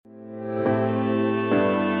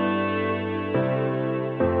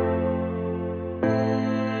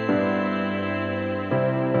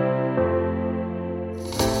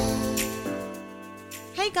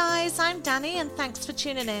guys, I'm Danny and thanks for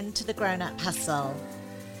tuning in to The Grown Up Hustle.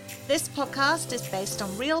 This podcast is based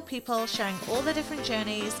on real people sharing all their different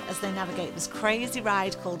journeys as they navigate this crazy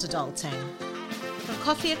ride called adulting. From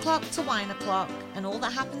coffee o'clock to wine o'clock and all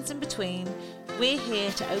that happens in between, we're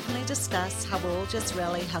here to openly discuss how we're all just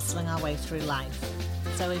really hustling our way through life.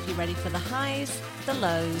 So if you're ready for the highs, the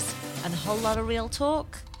lows, and a whole lot of real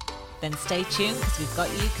talk, then stay tuned because we've got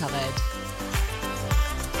you covered.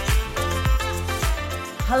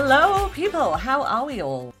 Hello people, how are we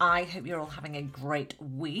all? I hope you're all having a great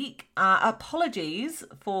week. Apologies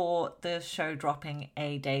for the show dropping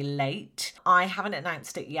a day late. I haven't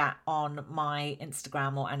announced it yet on my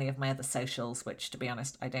Instagram or any of my other socials, which to be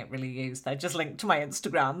honest, I don't really use. They're just linked to my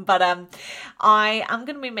Instagram. But I am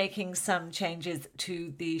going to be making some changes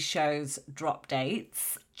to the show's drop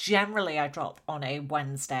dates. Generally, I drop on a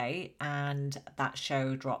Wednesday and that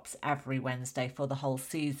show drops every Wednesday for the whole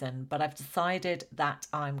season. But I've decided that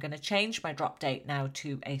I'm going to change my drop date now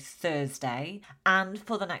to a Thursday. And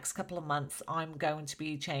for the next couple of months, I'm going to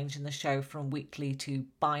be changing the show from weekly to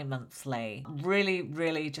bi-monthly.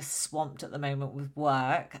 Really just swamped at the moment with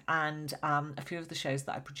work. And a few of the shows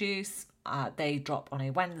that I produce, they drop on a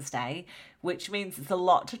Wednesday, which means it's a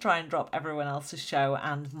lot to try and drop everyone else's show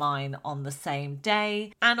and mine on the same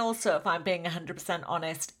day. And also, if I'm being 100%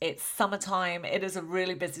 honest, it's summertime. It is a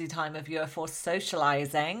really busy time of year for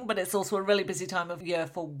socializing, but it's also a really busy time of year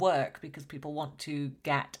for work because people want to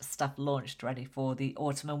get stuff launched ready for the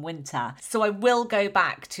autumn and winter. So I will go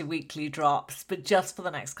back to weekly drops, but just for the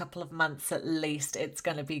next couple of months at least, it's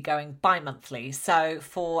going to be going bi-monthly. So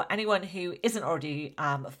for anyone who isn't already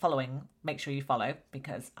following, make sure you follow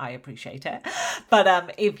because I appreciate it.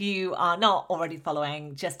 But if you are not already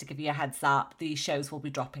following, just to give you a heads up, the shows will be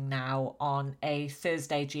dropping now on a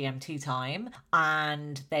Thursday GMT time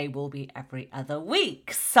and they will be every other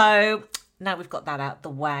week. So now we've got that out the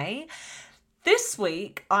way. This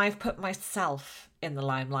week, I've put myself in the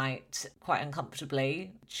limelight quite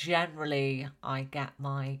uncomfortably. Generally, I get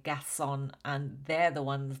my guests on and they're the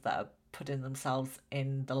ones that are putting themselves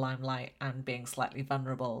in the limelight and being slightly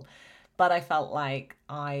vulnerable. But I felt like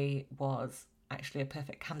I was actually a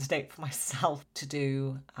perfect candidate for myself to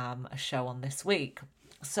do a show on this week.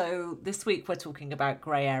 So this week we're talking about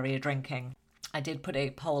grey area drinking. I did put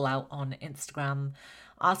a poll out on Instagram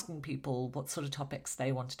asking people what sort of topics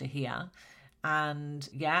they wanted to hear. And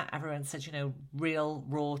yeah, everyone said, real,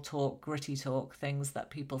 raw talk, gritty talk, things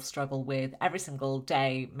that people struggle with every single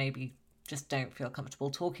day, maybe just don't feel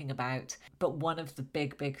comfortable talking about. But one of the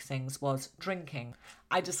big things was drinking.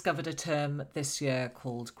 I discovered a term this year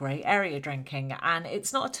called grey area drinking, and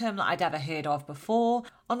it's not a term that I'd ever heard of before.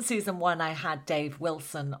 On season 1, I had Dave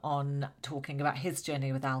Wilson on talking about his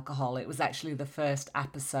journey with alcohol. It was actually the first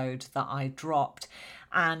episode that I dropped.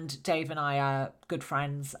 And Dave and I are good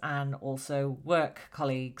friends and also work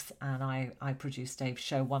colleagues. And I produce Dave's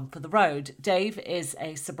show One for the Road. Dave is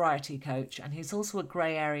a sobriety coach and he's also a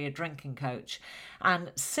grey area drinking coach.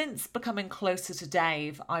 And since becoming closer to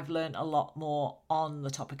Dave, I've learned a lot more on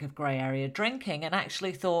the topic of grey area drinking and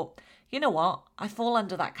actually thought, you know what? I fall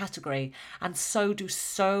under that category. And so do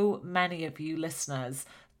so many of you listeners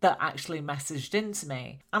that actually messaged into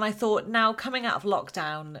me. And I thought now coming out of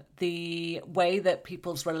lockdown, the way that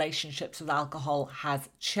people's relationships with alcohol has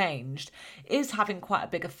changed is having quite a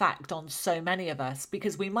big effect on so many of us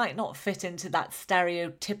because we might not fit into that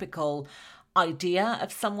stereotypical idea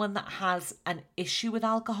of someone that has an issue with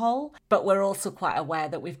alcohol, but we're also quite aware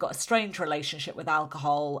that we've got a strange relationship with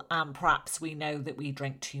alcohol and perhaps we know that we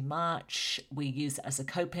drink too much, we use it as a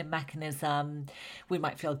coping mechanism, we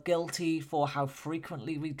might feel guilty for how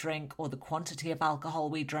frequently we drink or the quantity of alcohol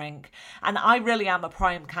we drink. And I really am a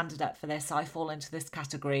prime candidate for this. I fall into this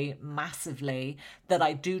category massively, that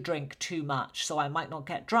I do drink too much. So I might not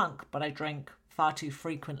get drunk, but I drink far too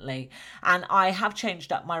frequently. And I have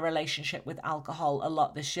changed up my relationship with alcohol a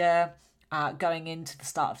lot this year. Going into the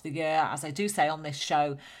start of the year, as I do say on this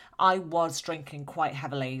show, I was drinking quite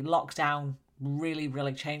heavily. Lockdown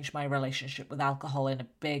really changed my relationship with alcohol in a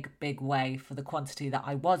big way for the quantity that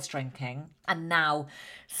I was drinking. And now,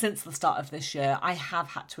 since the start of this year, I have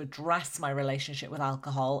had to address my relationship with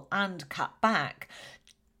alcohol and cut back.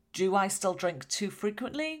 Do I still drink too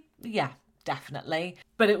frequently? Yeah. definitely.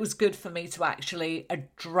 But it was good for me to actually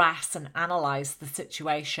address and analyse the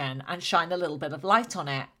situation and shine a little bit of light on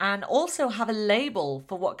it, and also have a label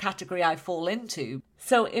for what category I fall into.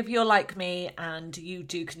 So if you're like me and you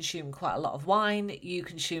do consume quite a lot of wine, you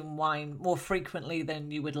consume wine more frequently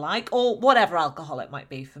than you would like, or whatever alcohol it might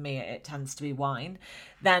be, for me it tends to be wine,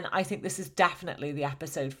 then I think this is definitely the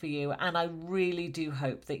episode for you. And I really do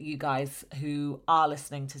hope that you guys who are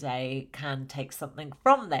listening today can take something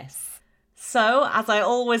from this. So, as I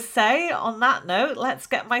always say, on that note, let's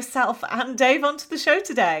get myself and Dave onto the show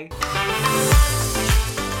today.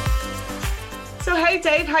 So, hey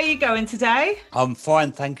Dave, how are you going today? I'm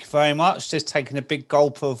fine, thank you very much. Just taking a big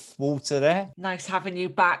gulp of water there. Nice having you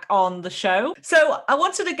back on the show. So I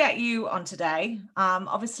wanted to get you on today.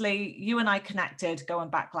 Obviously, you and I connected going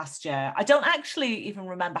back last year. I don't actually even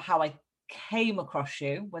remember how I came across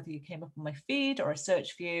you, whether you came up on my feed or a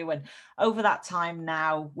search for you. And over that time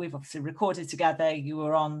now, we've obviously recorded together. You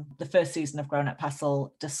were on the first season of Grown Up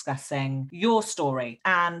Hustle discussing your story.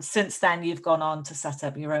 And since then, you've gone on to set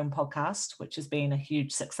up your own podcast, which has been a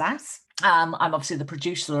huge success. I'm obviously the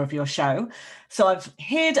producer of your show. So I've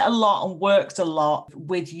heard a lot and worked a lot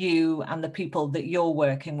with you and the people that you're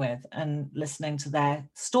working with and listening to their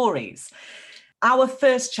stories. Our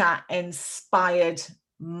first chat inspired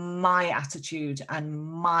my attitude and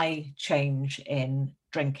my change in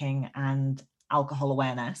drinking and alcohol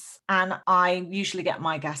awareness. And I usually get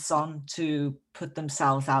my guests on to put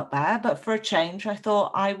themselves out there, but for a change, I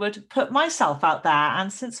thought I would put myself out there.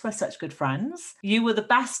 And since we're such good friends, you were the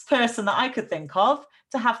best person that I could think of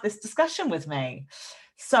to have this discussion with me.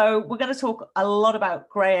 So we're going to talk a lot about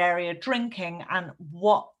grey area drinking and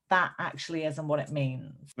what that actually is and what it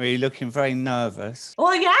means. Were you looking very nervous?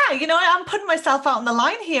 Well, yeah, I'm putting myself out on the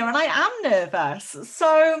line here and I am nervous.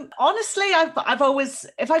 So honestly, I've always,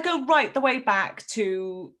 if I go right the way back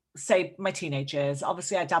to, say, my teenage years,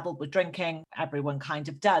 obviously I dabbled with drinking. Everyone kind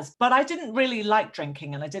of does, but I didn't really like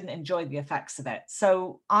drinking and I didn't enjoy the effects of it.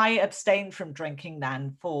 So I abstained from drinking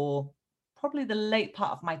then for probably the late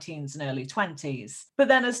part of my teens and early 20s. But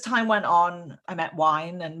then as time went on, I met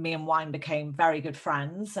wine and me and wine became very good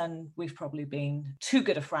friends. And we've probably been too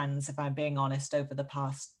good of friends, if I'm being honest, over the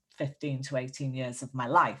past 15 to 18 years of my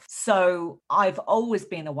life. So I've always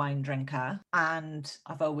been a wine drinker and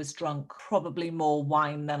I've always drunk probably more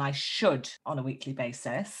wine than I should on a weekly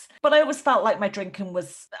basis. But I always felt like my drinking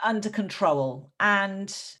was under control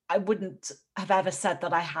and I wouldn't have ever said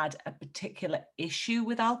that I had a particular issue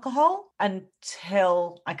with alcohol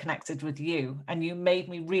until I connected with you and you made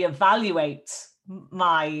me reevaluate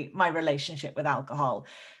my relationship with alcohol.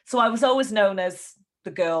 So I was always known as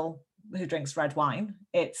the girl who drinks red wine.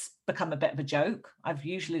 It's become a bit of a joke. I've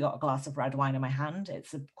usually got a glass of red wine in my hand.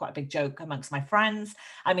 It's quite a big joke amongst my friends.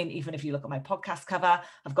 I mean, even if you look at my podcast cover,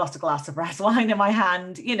 I've got a glass of red wine in my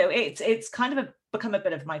hand. It's kind of become a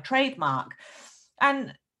bit of my trademark.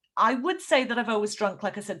 And I would say that I've always drunk,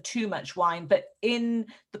 like I said, too much wine. But in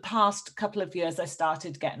the past couple of years, I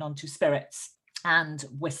started getting onto spirits and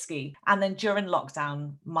whiskey. And then during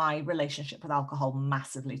lockdown, my relationship with alcohol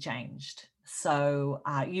massively changed. So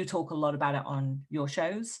you talk a lot about it on your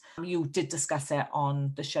shows. You did discuss it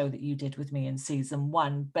on the show that you did with me in season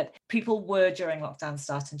 1, but people were during lockdown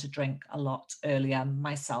starting to drink a lot earlier,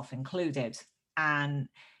 myself included. And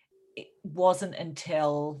it wasn't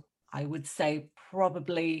until I would say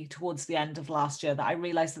probably towards the end of last year that I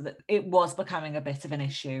realized that it was becoming a bit of an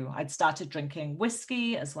issue. I'd started drinking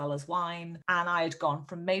whiskey as well as wine, and I had gone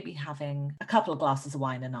from maybe having a couple of glasses of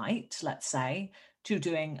wine a night, let's say, to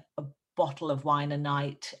doing a bottle of wine a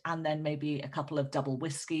night and then maybe a couple of double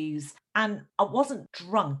whiskeys. And I wasn't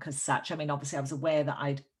drunk as such. I mean, obviously I was aware that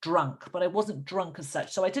I'd drunk, but I wasn't drunk as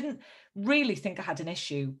such. So I didn't really think I had an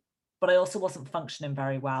issue, but I also wasn't functioning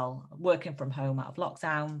very well, working from home out of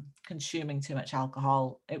lockdown, consuming too much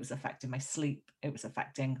alcohol. It was affecting my sleep. It was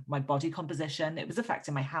affecting my body composition. It was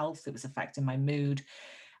affecting my health. It was affecting my mood.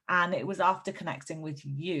 And it was after connecting with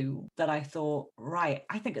you that I thought, right,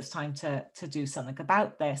 I think it's time to do something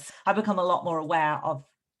about this. I've become a lot more aware of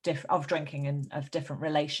drinking and of different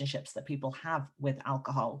relationships that people have with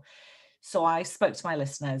alcohol. So I spoke to my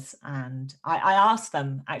listeners and I asked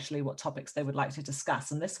them actually what topics they would like to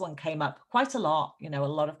discuss. And this one came up quite a lot. A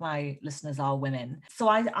lot of my listeners are women. So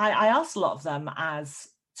I asked a lot of them as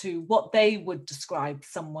to what they would describe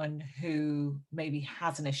someone who maybe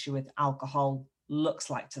has an issue with alcohol looks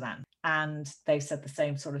like to them. And they said the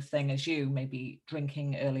same sort of thing as you, maybe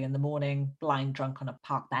drinking early in the morning, blind drunk on a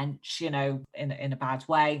park bench, in a bad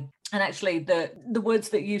way. And actually the words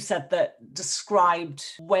that you said that described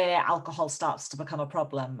where alcohol starts to become a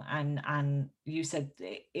problem, and you said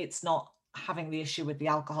it's not having the issue with the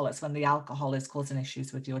alcohol. It's when the alcohol is causing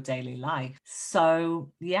issues with your daily life. So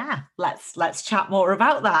yeah, let's chat more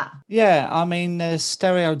about that. Yeah, I mean, the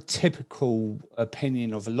stereotypical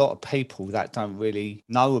opinion of a lot of people that don't really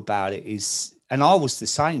know about it is, and I was the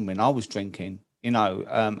same when I was drinking.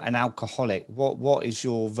 An alcoholic. What is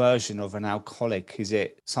your version of an alcoholic? Is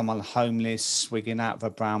it someone homeless, swigging out of a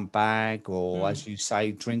brown bag, or as you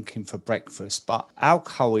say, drinking for breakfast? But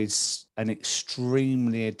alcohol is an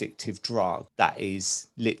extremely addictive drug that is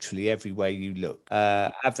literally everywhere you look.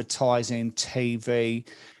 Advertising, TV.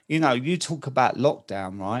 You talk about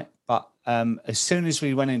lockdown, right? But as soon as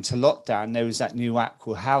we went into lockdown, there was that new app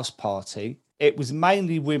called House Party. It was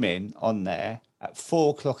mainly women on there at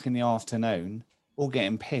 4 o'clock in the afternoon, all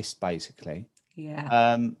getting pissed, basically.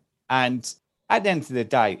 Yeah. And at the end of the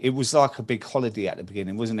day, it was like a big holiday at the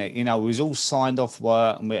beginning, wasn't it? It was all signed off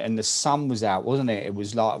work, and the sun was out, wasn't it? It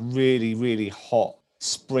was like really, really hot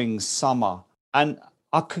spring, summer. And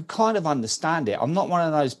I could kind of understand it. I'm not one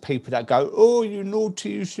of those people that go, "Oh, you're naughty,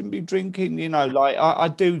 you shouldn't be drinking." Like I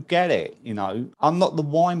do get it. I'm not the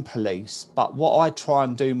wine police, but what I try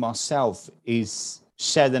and do myself is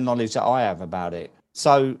share the knowledge that I have about it.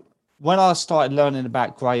 So when I started learning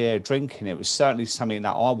about grey hair drinking, it was certainly something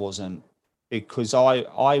that I wasn't, because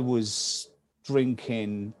I was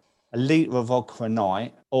drinking a litre of vodka a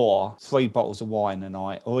night, or 3 bottles of wine a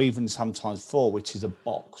night, or even sometimes 4, which is a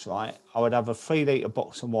box, right? I would have a 3 litre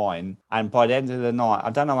box of wine, and by the end of the night, I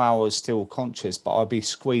don't know how I was still conscious, but I'd be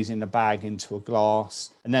squeezing the bag into a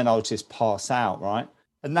glass, and then I would just pass out, right?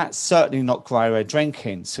 And that's certainly not grey hair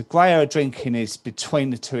drinking. So grey hair drinking is between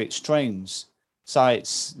the two extremes. So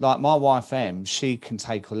it's like my wife, Em, she can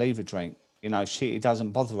take or leave a drink. It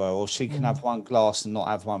doesn't bother her, or she can have one glass and not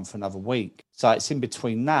have one for another week. So it's in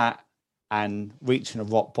between that and reaching a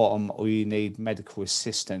rock bottom, or you need medical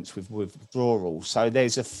assistance with withdrawal. So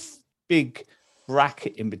there's a big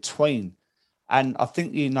bracket in between. And I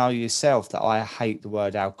think yourself that I hate the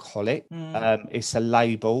word alcoholic. It's a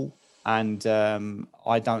label, and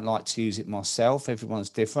I don't like to use it myself. Everyone's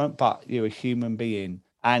different, but you're a human being,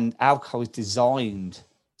 and alcohol is designed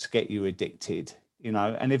to get you addicted.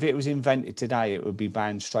 And if it was invented today, it would be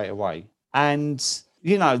banned straight away. And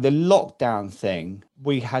the lockdown thing,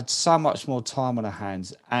 we had so much more time on our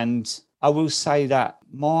hands. And I will say that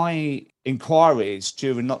my inquiries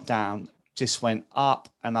during lockdown just went up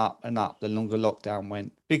and up and up the longer lockdown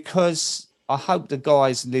went. Because I hope the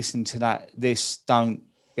guys listening to this don't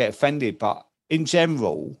get offended, but in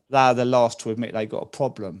general, they're the last to admit they got a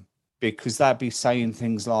problem, because they'd be saying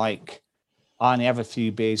things like, "I only have a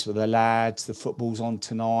few beers with the lads, the football's on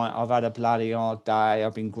tonight, I've had a bloody hard day,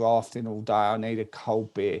 I've been grafting all day, I need a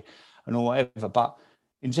cold beer," and all whatever. But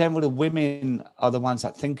in general, the women are the ones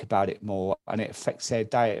that think about it more, and it affects their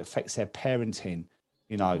day, it affects their parenting,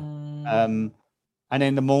 and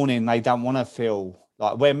in the morning, they don't want to feel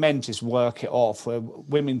like, where men just work it off, where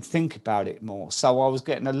women think about it more. So I was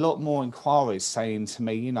getting a lot more inquiries saying to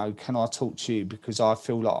me, "Can I talk to you? Because I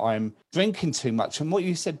feel like I'm drinking too much." And what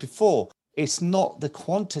you said before, it's not the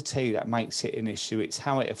quantity that makes it an issue, it's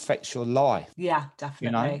how it affects your life. Yeah,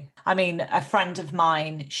 definitely. I mean, a friend of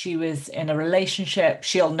mine, she was in a relationship.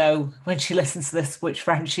 She'll know when she listens to this which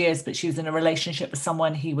friend she is, but she was in a relationship with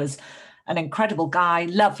someone. He was an incredible guy,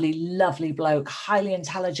 lovely, lovely bloke, highly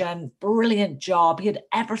intelligent, brilliant job. He had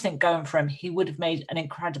everything going for him. He would have made an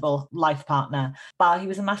incredible life partner, but he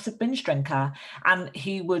was a massive binge drinker, and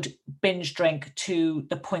he would binge drink to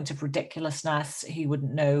the point of ridiculousness. He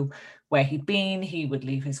wouldn't know where he'd been. He would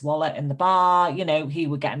leave his wallet in the bar. He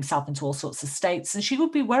would get himself into all sorts of states, and she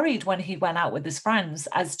would be worried when he went out with his friends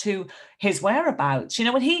as to his whereabouts,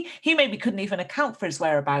 when he maybe couldn't even account for his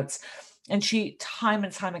whereabouts. And she, time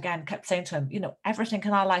and time again, kept saying to him, "Everything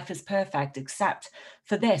in our life is perfect except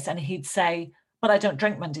for this." And he'd say, "But I don't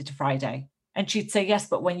drink Monday to Friday." And she'd say, "Yes,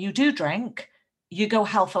 but when you do drink, you go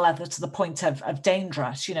hell for leather to the point of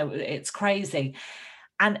dangerous. It's crazy."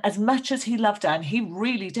 And as much as he loved her, and he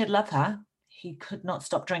really did love her, he could not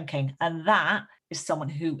stop drinking. And that is someone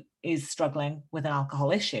who is struggling with an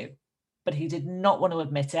alcohol issue. But he did not want to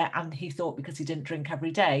admit it, and he thought because he didn't drink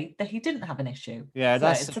every day that he didn't have an issue. Yeah, So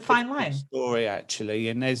that's it's a fine line. Story, actually.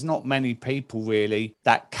 And there's not many people really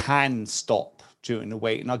that can stop during the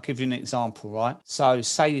week. And I'll give you an example, right? So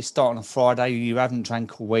say you start on a Friday, you haven't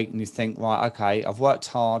drank all week, and you think, right, okay, I've worked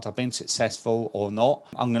hard, I've been successful or not.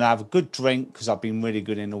 I'm going to have a good drink because I've been really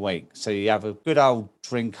good in the week. So you have a good old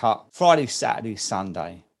drink up Friday, Saturday,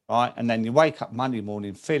 Sunday, right? And then you wake up Monday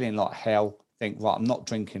morning feeling like hell. Think, right, I'm not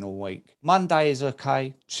drinking all week. Monday is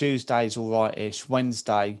okay. Tuesday is all right-ish.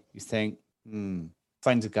 Wednesday, you think,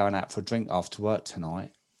 friends are going out for a drink after work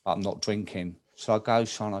tonight, but I'm not drinking. Shall I go?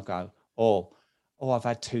 Shall I go? Or, oh, I've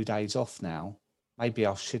had 2 days off now. Maybe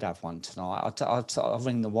I should have one tonight. I'll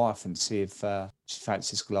ring the wife and see if she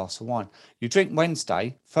fancies a glass of wine. You drink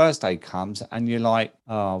Wednesday, Thursday comes, and you're like,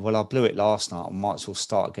 oh, well, I blew it last night. I might as well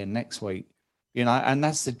start again next week. You know, and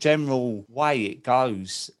that's the general way it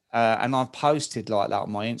goes. And I've posted like that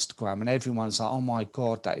on my Instagram, and everyone's like, oh my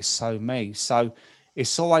God, that is so me. So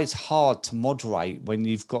it's always hard to moderate when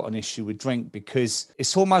you've got an issue with drink, because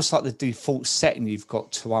it's almost like the default setting you've got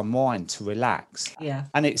to unwind, to relax. Yeah.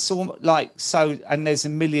 And it's all like, so, and there's a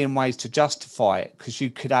million ways to justify it, because you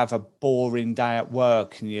could have a boring day at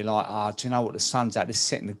work and you're like, oh, do you know what, the sun's out, let's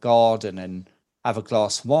sit in the garden and have a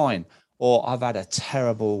glass of wine. Or I've had a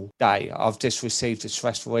terrible day, I've just received a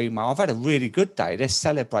stressful email, I've had a really good day, let's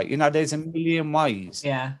celebrate. You know, there's a million ways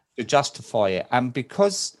to justify it. And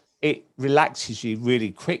because it relaxes you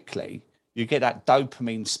really quickly, you get that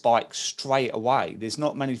dopamine spike straight away. There's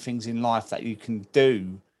not many things in life that you can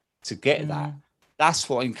do to get that. That's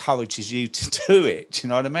what encourages you to do it. Do you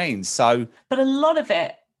know what I mean? So, but a lot of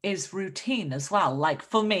it is routine as well. Like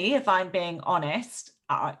for me, if I'm being honest,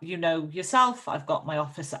 you know yourself, I've got my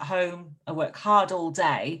office at home, I work hard all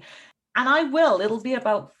day, and it'll be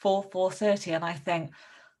about 4:30, and I think,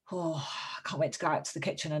 oh, I can't wait to go out to the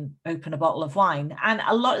kitchen and open a bottle of wine. And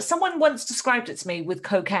someone once described it to me with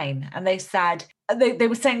cocaine, and they said, they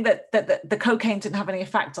were saying that the cocaine didn't have any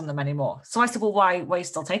effect on them anymore. So I said, well, why are you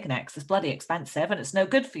still taking it? Because it's bloody expensive and it's no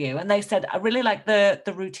good for you. And they said, I really like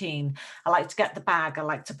the routine. I like to get the bag. I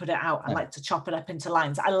like to put it out. I like to chop it up into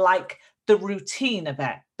lines. I like the routine of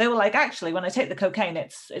it. They were like, actually, when I take the cocaine,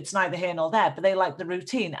 it's neither here nor there, but they like the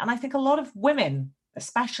routine. And I think a lot of women,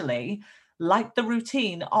 especially, like the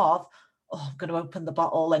routine of, oh, I'm going to open the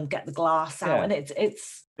bottle and get the glass out. And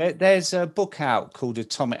it's there's a book out called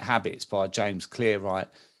Atomic Habits by James Clear, right?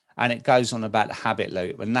 And it goes on about the habit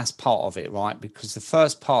loop, and that's part of it, right? Because the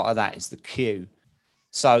first part of that is the cue.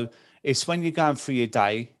 So it's when you're going through your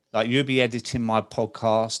day, like you'll be editing my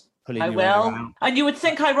podcast, I will. And you would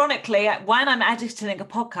think, ironically, when I'm editing a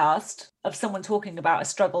podcast of someone talking about a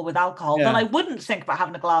struggle with alcohol, then I wouldn't think about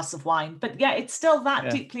having a glass of wine. But yeah, it's still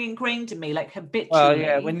that deeply ingrained in me, like habitually. Well,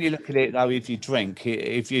 yeah, when you look at it, though, if you drink,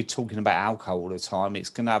 if you're talking about alcohol all the time, it's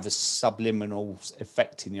going to have a subliminal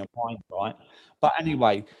effect in your mind, right? But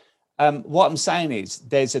anyway, what I'm saying is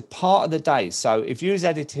there's a part of the day. So if you was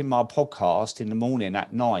editing my podcast in the morning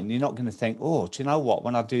at 9, you're not going to think, oh, do you know what?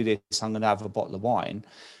 When I do this, I'm going to have a bottle of wine.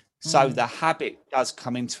 So the habit does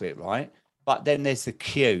come into it, right? But then there's the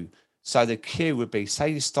cue. So the cue would be, say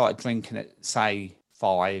you started drinking at, say,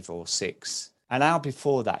 5 or 6. An hour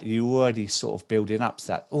before that, you already sort of building up to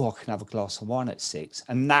that, oh, I can have a glass of wine at 6.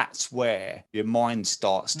 And that's where your mind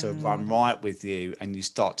starts to run right with you and you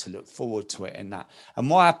start to look forward to it and that.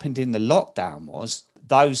 And what happened in the lockdown was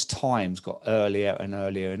those times got earlier and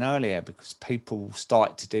earlier and earlier because people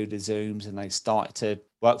started to do the Zooms and they started to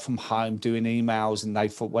work from home, doing emails, and they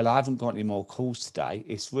thought, well, I haven't got any more calls today.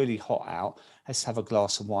 It's really hot out. Let's have a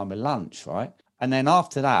glass of wine with lunch, right? And then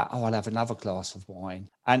after that, oh, I'll have another glass of wine.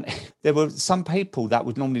 And there were some people that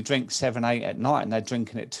would normally drink 7, 8 at night, and they're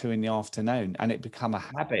drinking at 2 in the afternoon, and it become a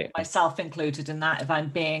habit. Myself included in that, if I'm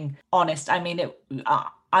being honest. I mean,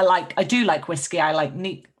 I do like whiskey. I like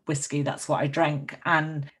neat whiskey. That's what I drink.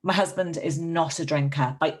 And my husband is not a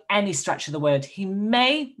drinker by any stretch of the word. He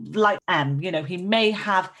may like he may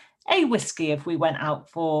have a whiskey if we went out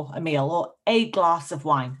for a meal or a glass of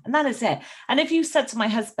wine, and that is it. And if you said to my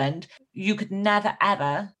husband, you could never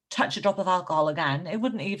ever touch a drop of alcohol again, it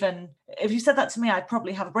wouldn't even, if you said that to me, I'd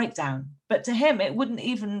probably have a breakdown. But to him, it wouldn't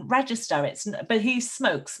even register. But he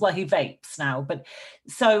smokes, well, he vapes now. But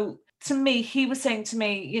so to me, he was saying to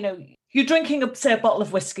me, you're drinking, say, a bottle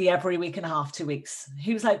of whiskey every week and a half, 2 weeks.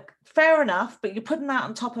 He was like, fair enough, but you're putting that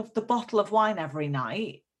on top of the bottle of wine every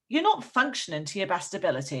night. You're not functioning to your best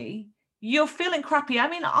ability. You're feeling crappy. I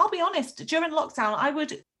mean, I'll be honest, during lockdown, I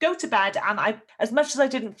would go to bed and as much as I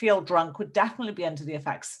didn't feel drunk, would definitely be under the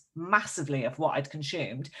effects massively of what I'd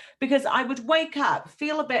consumed, because I would wake up,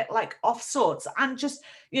 feel a bit like off sorts and just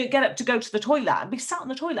get up to go to the toilet and be sat on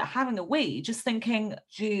the toilet having a wee, just thinking,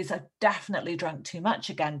 geez, I definitely drank too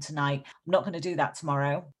much again tonight. I'm not going to do that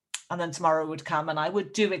tomorrow. And then tomorrow would come and I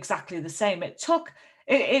would do exactly the same.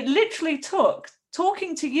 It literally took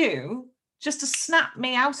talking to you just to snap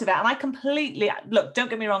me out of it. And I completely, look, don't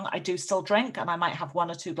get me wrong, I do still drink and I might have 1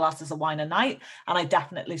 or 2 glasses of wine a night. And I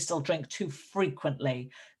definitely still drink too frequently.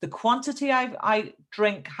 The quantity I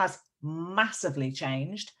drink has massively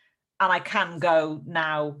changed. And I can go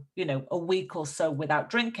now, a week or so without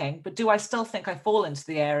drinking. But do I still think I fall into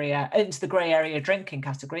the grey area drinking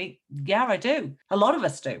category? Yeah, I do. A lot of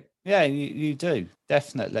us do. Yeah, you do,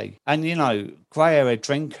 definitely. And, grey area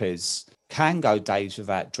drinkers can go days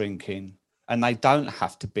without drinking and they don't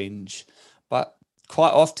have to binge. But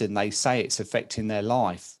quite often they say it's affecting their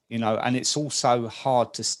life, and it's also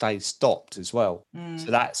hard to stay stopped as well.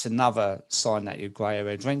 So that's another sign that you're grey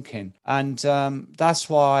area drinking. And that's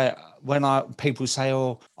why when people say,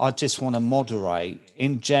 "Oh, I just want to moderate,"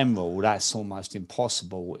 in general, that's almost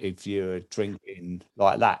impossible if you're drinking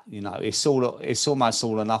like that. It's almost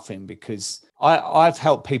all or nothing because I've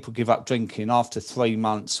helped people give up drinking after 3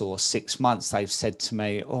 months or 6 months. They've said to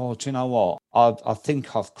me, "Oh, do you know what? I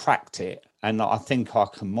think I've cracked it." And I think I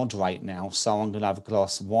can moderate now. So I'm going to have a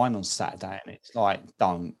glass of wine on Saturday. And it's like,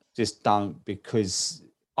 just don't, because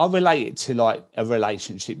I relate it to like a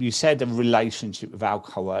relationship. You said a relationship with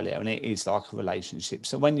alcohol earlier, and it is like a relationship.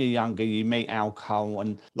 So when you're younger, you meet alcohol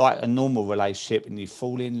and like a normal relationship, and you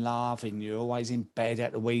fall in love, and you're always in bed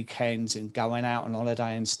at the weekends and going out on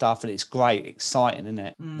holiday and stuff. And it's great, exciting, isn't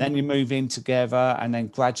it? Then you move in together, and then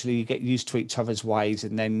gradually you get used to each other's ways,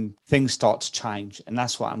 and then things start to change. And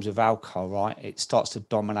that's what happens with alcohol, right? It starts to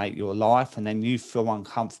dominate your life, and then you feel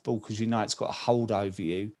uncomfortable because you know it's got a hold over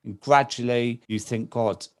you. And gradually you think,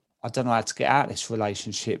 God, I don't know how to get out of this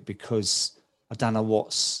relationship because I don't know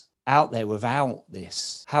what's out there without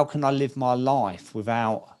this. How can I live my life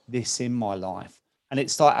without this in my life? And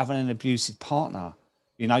it's like having an abusive partner.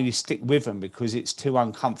 You stick with them because it's too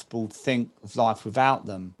uncomfortable to think of life without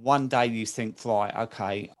them. One day you think, right,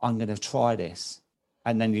 okay, I'm going to try this.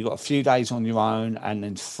 And then you've got a few days on your own. And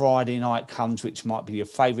then Friday night comes, which might be your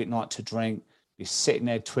favourite night to drink. You're sitting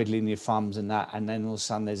there twiddling your thumbs and that, and then all of a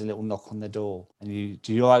sudden there's a little knock on the door. And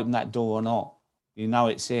do you open that door or not? You know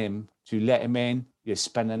it's him. Do you let him in? You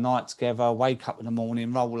spend the night together, wake up in the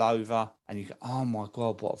morning, roll over, and you go, oh my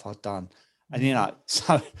God, what have I done? And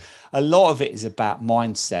so a lot of it is about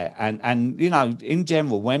mindset. And in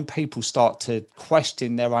general, when people start to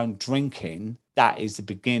question their own drinking, that is the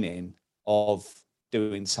beginning of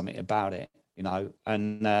doing something about it.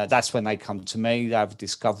 And that's when they come to me. They have a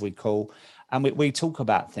discovery call, and we talk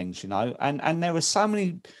about things. And there are so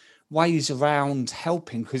many ways around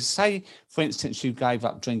helping. Because say, for instance, you gave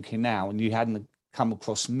up drinking now, and you hadn't come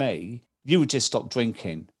across me, you would just stop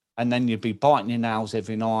drinking. And then you'd be biting your nails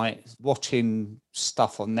every night, watching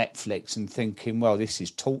stuff on Netflix and thinking, well, this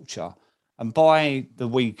is torture. And by the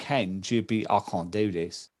weekend, you'd be, I can't do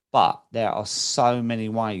this. But there are so many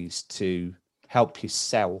ways to help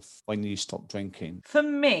yourself when you stop drinking. For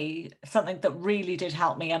me, something that really did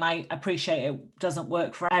help me, and I appreciate it doesn't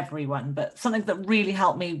work for everyone, but something that really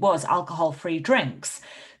helped me was alcohol-free drinks,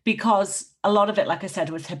 because a lot of it, like I said,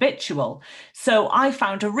 was habitual. So I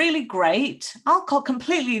found a really great alcohol,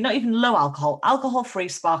 completely, not even low alcohol, alcohol-free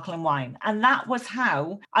sparkling wine. And that was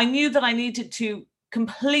how I knew that I needed to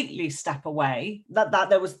completely step away, that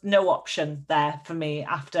there was no option there for me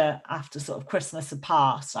after sort of Christmas had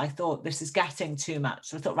passed. I thought, this is getting too much.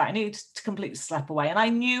 So I thought, right, I need to completely step away. And I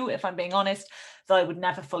knew, if I'm being honest, that I would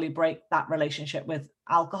never fully break that relationship with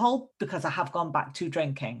alcohol because I have gone back to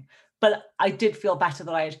drinking. But I did feel better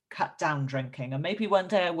that I had cut down drinking. And maybe one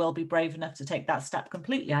day I will be brave enough to take that step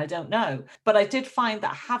completely. I don't know. But I did find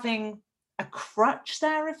that having a crutch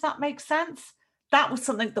there, if that makes sense, that was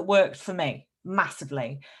something that worked for me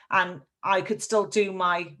massively. And I could still do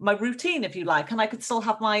my routine, if you like, and I could still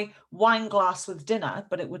have my wine glass with dinner,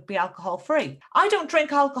 but it would be alcohol free. I don't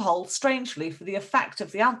drink alcohol, strangely, for the effect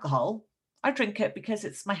of the alcohol. I drink it because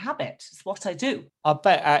it's my habit. It's what I do. I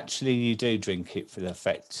bet actually you do drink it for the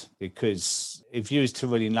effect, because if you was to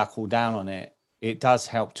really knuckle down on it, it does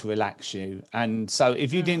help to relax you. And so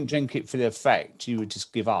if you didn't drink it for the effect, you would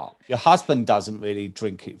just give up. Your husband doesn't really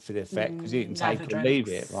drink it for the effect because he can take or leave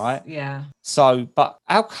it, right? Yeah. So, but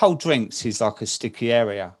alcohol drinks is like a sticky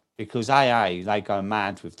area, because AA, they go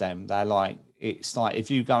mad with them. They're like, it's like if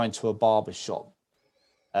you go into a barber shop,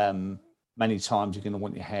 many times you're going to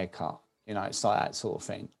want your hair cut. It's like that sort of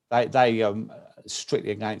thing. They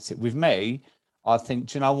strictly against it. With me, I think,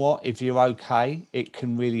 do you know what? If you're okay, it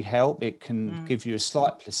can really help. It can give you a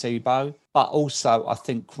slight placebo. But also, I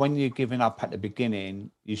think when you're giving up at the beginning,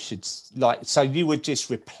 you should, so you were just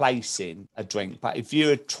replacing a drink. But if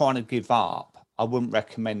you're trying to give up, I wouldn't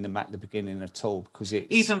recommend them at the beginning at all, because it's...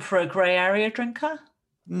 Even for a grey area drinker?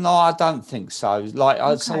 No, I don't think so.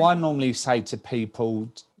 So I normally say to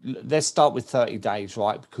people, let's start with 30 days,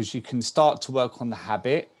 right? Because you can start to work on the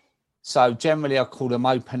habit. So generally I call them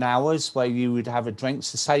open hours, where you would have a drink.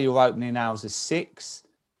 So say your opening hours are 6.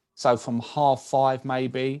 So from 5:30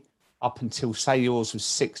 maybe up until, say yours was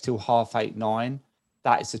 6 till 8:30, 9.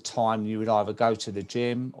 that is the time you would either go to the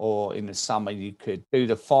gym, or in the summer you could do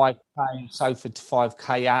the 5K, Sofa to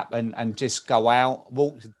 5K app, and just go out,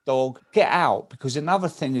 walk the dog, get out. Because another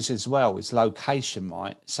thing is as well is location,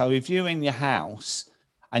 right? So if you're in your house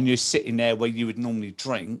and you're sitting there where you would normally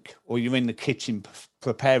drink, or you're in the kitchen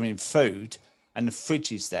preparing food and the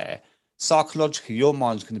fridge is there, psychologically your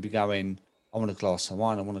mind's going to be going, I want a glass of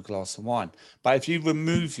wine, I want a glass of wine. But if you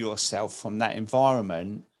remove yourself from that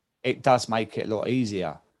environment, it does make it a lot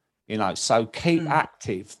easier, So keep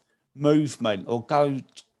active, movement, or go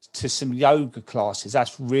to some yoga classes.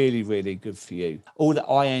 That's really, really good for you. All the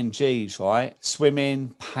INGs, right?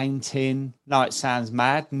 Swimming, painting. No, it sounds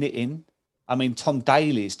mad. Knitting. I mean, Tom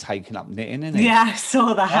Daly's taken up knitting, isn't he? Yeah, I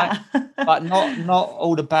saw that. Right? But not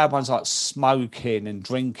all the bad ones like smoking and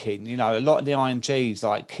drinking. A lot of the INGs,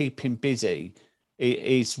 like keeping busy,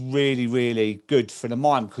 is really, really good for the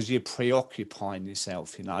mind, because you're preoccupying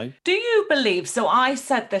yourself, Do you believe, so I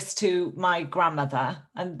said this to my grandmother,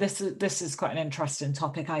 and this is quite an interesting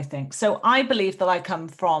topic, I think. So I believe that I come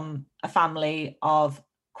from a family of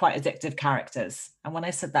quite addictive characters. And when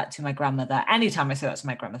I said that to my grandmother, anytime I say that to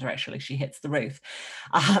my grandmother, actually, she hits the roof.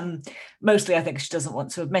 Mostly, I think she doesn't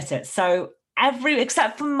want to admit it. So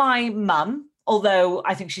except for my mum, although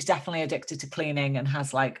I think she's definitely addicted to cleaning and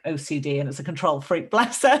has like OCD and is a control freak,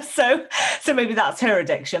 bless her. So maybe that's her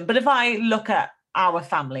addiction. But if I look at our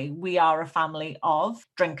family, we are a family of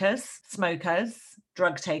drinkers, smokers,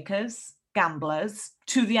 drug takers, gamblers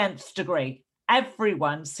to the nth degree.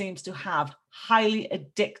 Everyone seems to have highly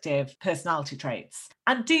addictive personality traits.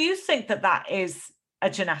 And do you think that that is a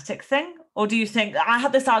genetic thing? Or do you think, I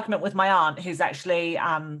had this argument with my aunt, who's actually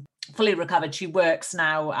fully recovered. She works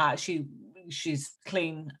now. She's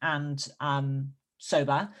clean and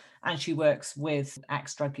sober, and she works with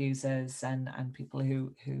ex-drug users and people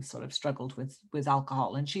who sort of struggled with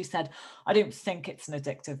alcohol. And she said, I don't think it's an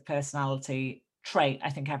addictive personality trait. I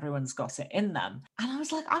think everyone's got it in them. And I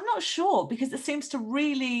was like, I'm not sure, because it seems to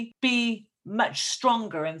really be much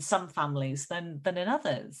stronger in some families than in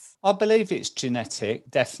others. I believe it's genetic,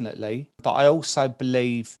 definitely, but I also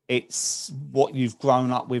believe it's what you've grown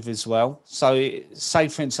up with as well. So say,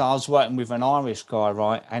 for instance, I was working with an Irish guy,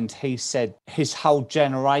 right, and he said his whole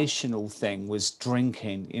generational thing was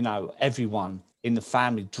drinking. Everyone in the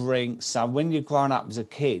family drinks. So when you're growing up as a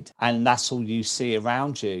kid and that's all you see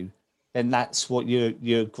around you, then that's what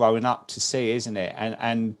you're growing up to see, isn't it?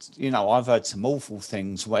 And I've heard some awful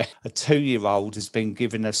things where a 2-year-old has been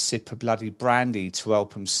given a sip of bloody brandy to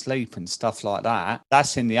help them sleep and stuff like that.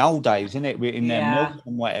 That's in the old days, isn't it? In their milk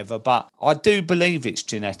and whatever. But I do believe it's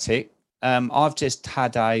genetic. I've just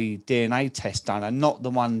had a DNA test done, and not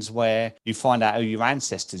the ones where you find out who your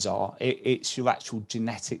ancestors are. It's your actual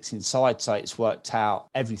genetics inside, so it's worked out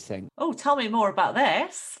everything. Oh, tell me more about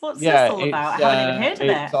this. What's this all about? I haven't even heard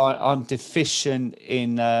of it. I'm deficient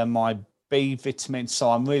in my B vitamin, so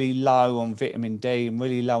I'm really low on vitamin D and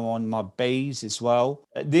really low on my Bs as well.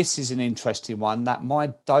 This is an interesting one, that my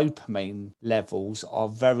dopamine levels are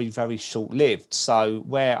very, very short-lived. So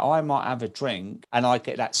where I might have a drink and I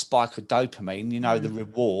get that spike of dopamine, the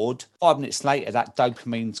reward, 5 minutes later that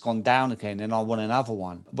dopamine's gone down again and I want another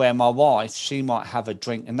one. Where my wife, she might have a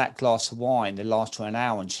drink and that glass of wine, it lasts her an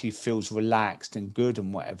hour and she feels relaxed and good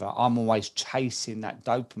and whatever. I'm always chasing that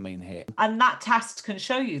dopamine hit. And that test can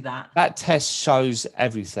show you that? That test shows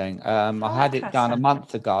everything. I had it done a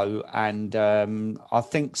month ago, and I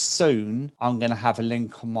think soon I'm going to have a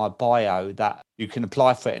link on my bio that you can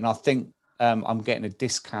apply for it. And I think I'm getting a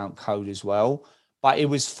discount code as well. But it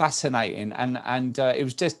was fascinating, and it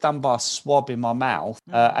was just done by a swab in my mouth.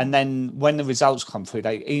 And then when the results come through,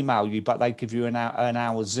 they email you, but they give you an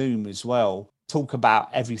hour Zoom as well. Talk about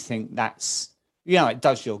everything that's, it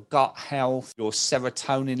does your gut health, your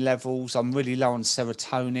serotonin levels. I'm really low on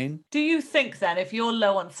serotonin. Do you think then, if you're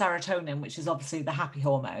low on serotonin, which is obviously the happy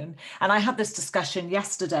hormone, and I had this discussion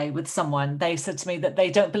yesterday with someone, they said to me that they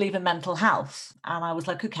don't believe in mental health. And I was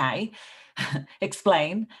like, okay,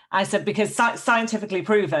 explain. I said, because scientifically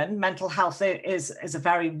proven, mental health is a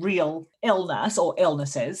very real illness or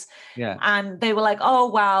illnesses. Yeah. And they were like, oh,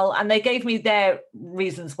 well, and they gave me their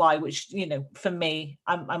reasons why, which, for me,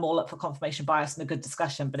 I'm all up for confirmation bias and a good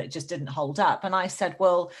discussion, but it just didn't hold up. And I said,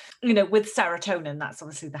 well, with serotonin, that's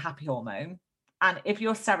obviously the happy hormone. And if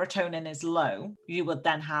your serotonin is low, you would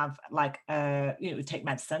then have take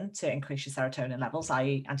medicine to increase your serotonin levels,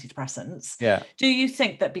 i.e. antidepressants. Yeah. Do you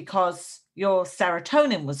think that because your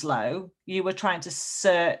serotonin was low, you were trying to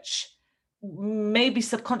search maybe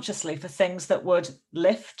subconsciously for things that would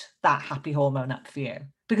lift that happy hormone up for you?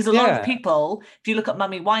 Because a lot of people, if you look at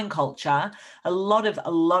mummy wine culture, a lot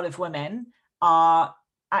of women are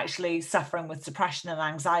actually suffering with depression and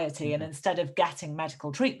anxiety, and instead of getting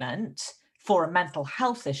medical treatment for a mental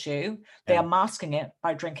health issue, they are masking it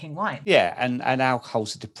by drinking wine. Yeah, and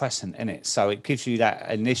alcohol's a depressant, isn't it? So it gives you that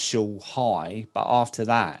initial high, but after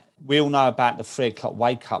that, we all know about the 3 o'clock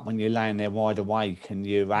wake up when you're laying there wide awake and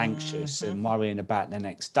you're anxious and worrying about the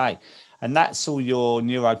next day. And that's all your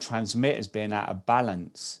neurotransmitters being out of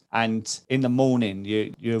balance. And in the morning,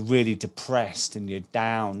 you're really depressed and you're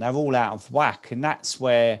down. They're all out of whack. And that's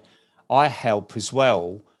where I help as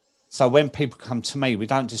well. So when people come to me, we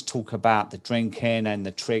don't just talk about the drinking and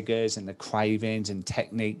the triggers and the cravings and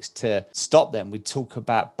techniques to stop them. We talk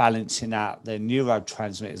about balancing out the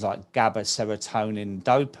neurotransmitters like GABA, serotonin,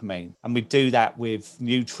 dopamine. And we do that with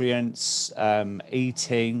nutrients,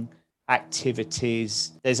 eating,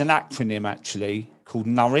 activities. There's an acronym actually called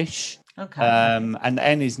Nourish. Okay. And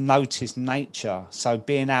N is notice nature. So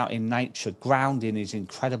being out in nature, grounding is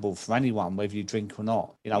incredible for anyone, whether you drink or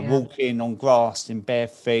not. Walking on grass in bare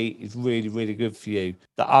feet is really, really good for you.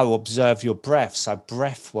 Observe your breath. So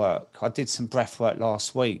breath work. I did some breath work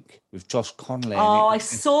last week with Josh Connolly.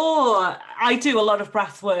 I do a lot of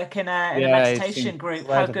breath work in a meditation group.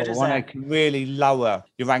 How good is it? It can really lower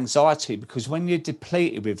your anxiety, because when you're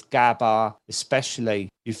depleted with GABA, especially,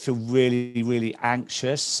 you feel really, really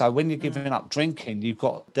anxious. So when you're giving up drinking, you've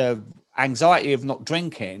got the anxiety of not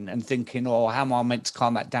drinking and thinking, how am I meant to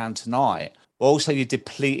calm that down tonight? But also you're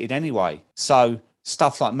depleted anyway. So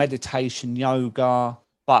stuff like meditation, yoga,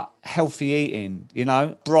 but healthy eating,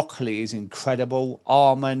 broccoli is incredible.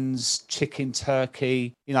 Almonds, chicken,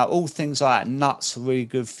 turkey, all things like that. Nuts are really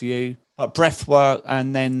good for you. But breath work,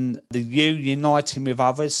 and then uniting with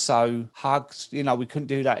others. So hugs, we couldn't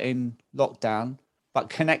do that in lockdown. But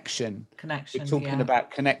connection. We're talking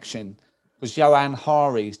about connection. Because Johann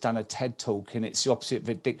Hari's done a TED talk, and it's the opposite of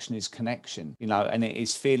addiction is connection, and it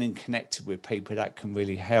is feeling connected with people that can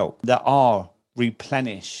really help. That are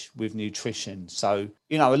replenish with nutrition. So,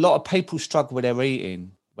 a lot of people struggle with their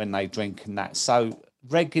eating when they drink and that. So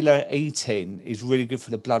regular eating is really good for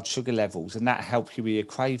the blood sugar levels, and that helps you with your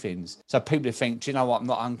cravings. So people think, do you know what, I'm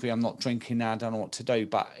not hungry, I'm not drinking now, I don't know what to do.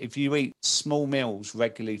 But if you eat small meals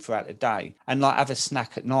regularly throughout the day and have a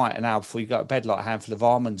snack at night an hour before you go to bed, like a handful of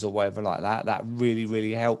almonds or whatever like that, that really,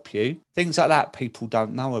 really help you. Things like that people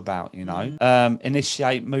don't know about,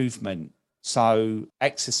 initiate movement. So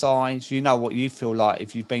exercise, what you feel like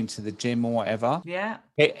if you've been to the gym or whatever. Yeah.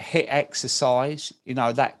 Hit exercise,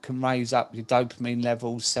 that can raise up your dopamine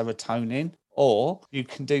levels, serotonin. Or you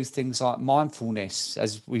can do things like mindfulness,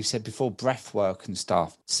 as we said before, breath work and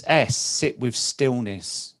stuff. Sit with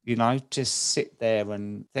stillness, just sit there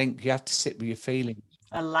and think. You have to sit with your feelings.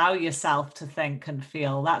 Allow yourself to think and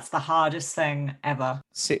feel. That's the hardest thing ever.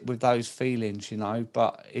 Sit with those feelings,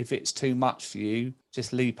 but if it's too much for you,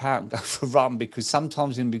 just leap out and go for a run, because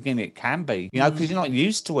sometimes in the beginning it can be, because you're not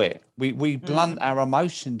used to it. We blunt our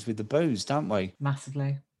emotions with the booze, don't we?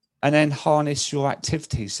 Massively. And then harness your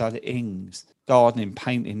activities, so the ings, gardening,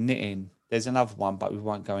 painting, knitting. There's another one, but we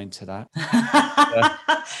won't go into that.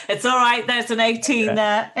 It's all right. There's an 18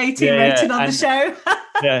 rating on the show.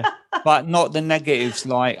 But not the negatives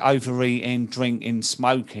like overeating, drinking,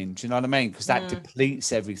 smoking. Do you know what I mean? Because that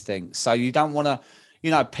depletes everything. So you don't want to,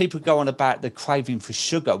 people go on about the craving for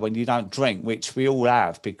sugar when you don't drink, which we all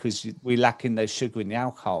have because we're lacking the sugar in the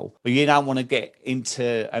alcohol. But you don't want to get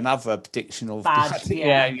into another addiction of bad.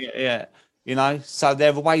 So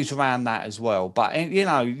there are ways around that as well. But,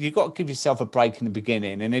 you've got to give yourself a break in the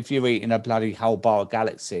beginning. And if you're eating a bloody whole bar of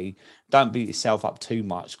Galaxy, don't beat yourself up too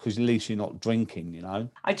much, because at least you're not drinking,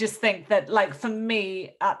 I just think that, like, for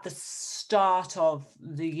me, at the start of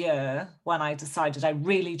the year, when I decided I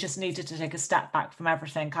really just needed to take a step back from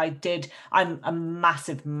everything, I'm a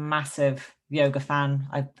massive yoga fan.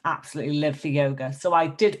 I absolutely live for yoga. So I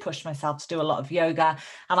did push myself to do a lot of yoga,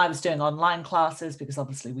 and I was doing online classes because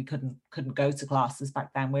obviously we couldn't go to classes back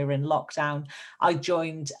then. We were in lockdown. I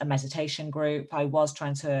joined a meditation group. I was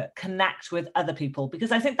trying to connect with other people,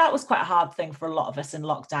 because I think that was quite a hard thing for a lot of us in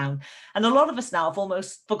lockdown. And a lot of us now have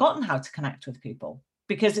almost forgotten how to connect with people,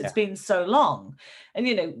 because it's been so long. And,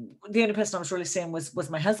 the only person I was really seeing was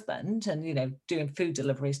my husband, and, doing food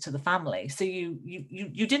deliveries to the family. So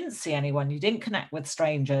you didn't see anyone, you didn't connect with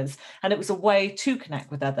strangers, and it was a way to connect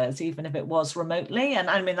with others, even if it was remotely. And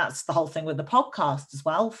I mean, that's the whole thing with the podcast as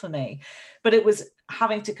well for me. But it was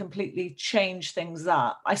having to completely change things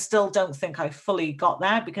up. I still don't think I fully got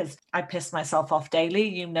there, because I piss myself off daily.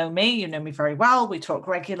 You know me very well. We talk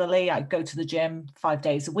regularly. I go to the gym 5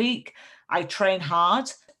 days a week. I train hard,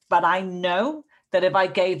 but I know that if I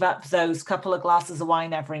gave up those couple of glasses of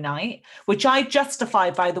wine every night, which I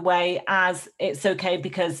justify, by the way, as it's okay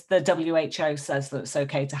because the WHO says that it's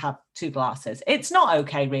okay to have 2 glasses. It's not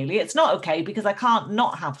okay, really. It's not okay because I can't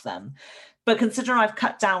not have them. But considering I've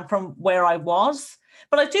cut down from where I was,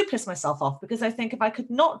 but I do piss myself off because I think if I could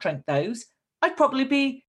not drink those, I'd probably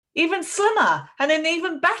be even slimmer and in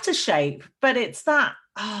even better shape. But it's that,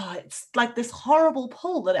 it's like this horrible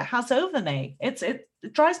pull that it has over me. It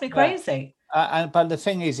drives me crazy. But the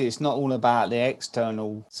thing is, it's not all about the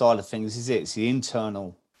external side of things, is it? It's the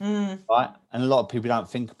internal, right? And a lot of people don't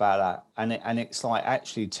think about that. And it's like,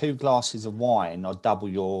 actually, 2 glasses of wine are double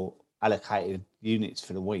your allocated units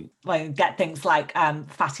for the week. Well, you get things like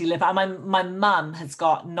fatty liver. My mum has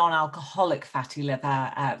got non-alcoholic fatty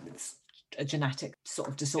liver. It's a genetic sort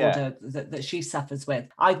of disorder that she suffers with.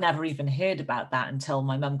 I'd never even heard about that until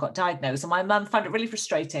my mum got diagnosed. And my mum found it really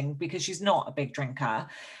frustrating because she's not a big drinker.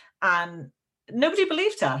 And nobody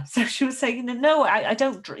believed her. So she was saying, no, I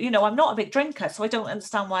don't, I'm not a big drinker, so I don't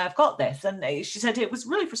understand why I've got this. And she said it was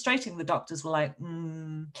really frustrating. The doctors were like,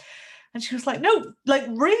 And she was like, no, like,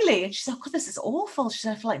 really? And she said, God, this is awful. She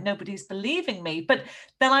said, I feel like nobody's believing me. But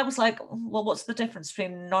then I was like, well, what's the difference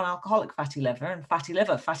between non-alcoholic fatty liver and fatty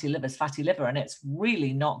liver? Fatty liver's fatty liver, and it's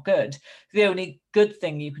really not good. The only good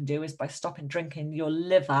thing you can do is by stopping drinking, your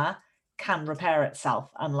liver can repair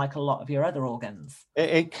itself, unlike a lot of your other organs.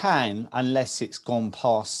 It can, unless it's gone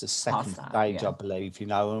past the second stage, I believe,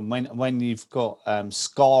 and when you've got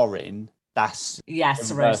scarring, that's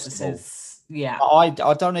cirrhosis is. Yeah. I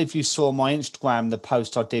don't know if you saw my Instagram, the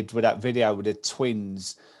post I did with that video with the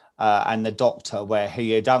twins and the doctor, where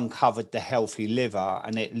he had uncovered the healthy liver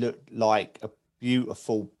and it looked like a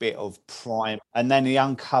beautiful bit of prime. And then he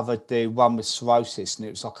uncovered the one with cirrhosis and it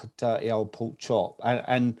was like a dirty old pork chop.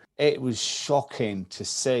 And it was shocking to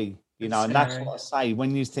see, and that's what I say.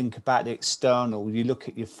 When you think about the external, you look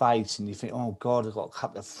at your face and you think, oh God, I've got a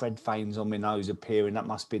couple of thread veins on my nose appearing. That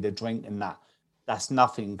must be the drink and that. That's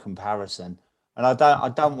nothing in comparison. And I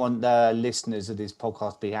don't want the listeners of this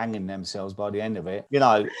podcast to be hanging themselves by the end of it.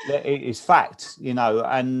 It is fact, and I've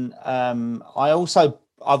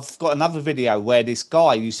got another video where this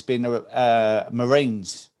guy used to be in the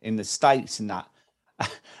Marines in the States and that.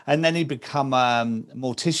 And then he become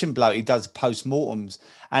mortician bloke. He does post-mortems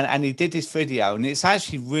and he did this video, and it's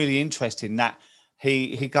actually really interesting that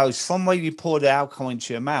he goes from where you pour the alcohol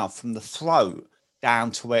into your mouth, from the throat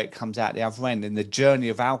down to where it comes out the other end, and the journey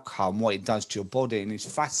of alcohol and what it does to your body. And it's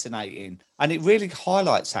fascinating. And it really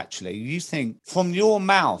highlights, actually, you think from your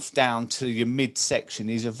mouth down to your midsection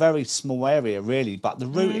is a very small area, really, but the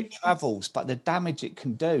route it travels, but the damage it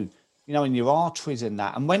can do, in your arteries and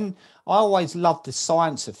that. And when I always love the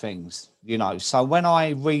science of things, so when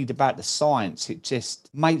I read about the science, it just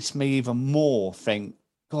makes me even more think,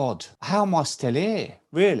 God, how am I still here?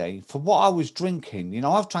 Really? For what I was drinking,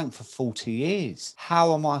 I've drank for 40 years.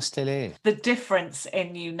 How am I still here? The difference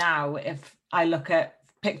in you now, if I look at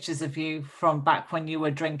pictures of you from back when you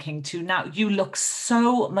were drinking to now, you look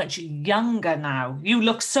so much younger now. You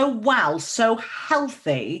look so well, so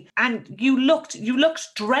healthy, and you looked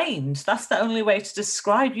drained. That's the only way to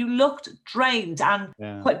describe. You looked drained and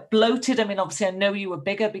quite bloated. I mean, obviously I know you were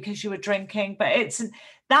bigger because you were drinking, but it's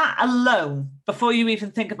that alone, before you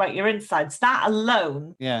even think about your insides, that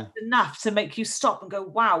alone is enough to make you stop and go,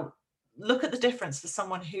 wow, look at the difference for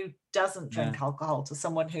someone who doesn't drink alcohol to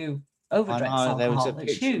someone who overdrinks alcohol. There was a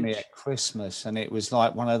picture of me at Christmas, and it was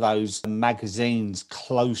like one of those magazines,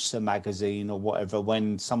 Closer magazine or whatever,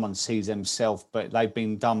 when someone sees themselves, but they've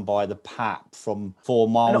been done by the pap from 4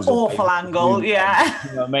 miles. An awful angle, yeah.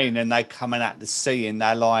 You know what I mean? And they're coming out to sea and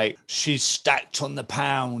they're like, she's stacked on the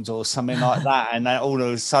pounds or something like that. And then all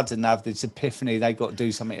of a sudden they have this epiphany, they got to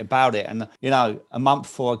do something about it. And, a month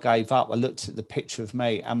before I gave up, I looked at the picture of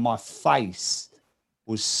me and my face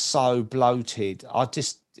was so bloated.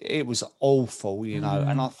 It was awful, and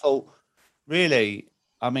I thought, really,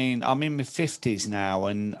 I mean, I'm in my 50s now,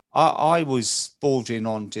 and I was bordering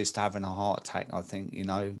on just having a heart attack, I think,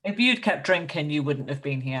 If you'd kept drinking, you wouldn't have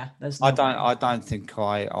been here. I don't think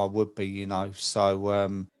I would be,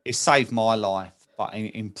 so it saved my life, but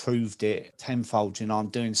it improved it tenfold. I'm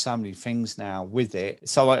doing so many things now with it.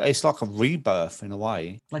 So it's like a rebirth in a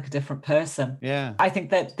way. Like a different person. Yeah. I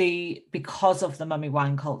think that because of the mummy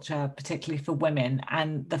wine culture, particularly for women,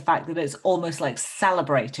 and the fact that it's almost like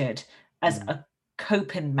celebrated as a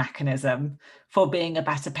coping mechanism for being a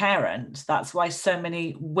better parent, that's why so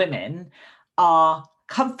many women are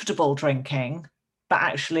comfortable drinking but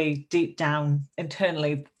actually deep down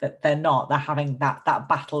internally that they're not. They're having that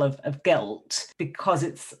battle of guilt because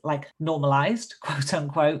it's like normalized, quote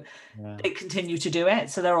unquote. Yeah. They continue to do it,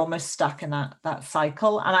 so they're almost stuck in that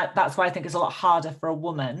cycle. And that's why I think it's a lot harder for a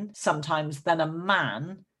woman sometimes than a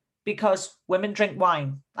man, because women drink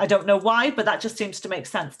wine. I don't know why, but that just seems to make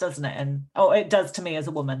sense, doesn't it? And it does to me as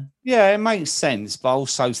a woman. Yeah, it makes sense, but I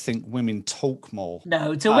also think women talk more.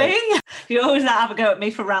 No, do we? You always have a go at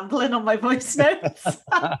me for rambling on my voice notes.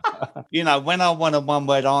 You know, when I want a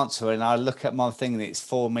one-word answer and I look at my thing and it's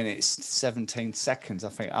 4 minutes, 17 seconds, I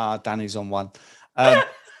think, Danny's on one. No,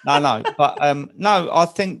 I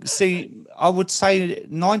think, I would say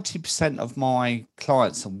 90% of my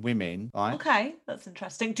clients are women, right? Okay, that's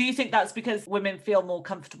interesting. Do you think that's because women feel more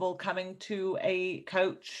comfortable coming to a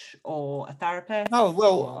coach or a therapist? No,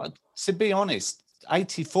 well, to be honest,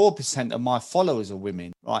 84% of my followers are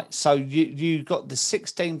women, right? So you got the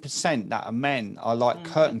 16% that are men are like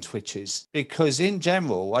curtain twitchers, because in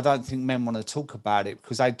general, I don't think men want to talk about it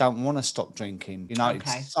because they don't want to stop drinking. You know,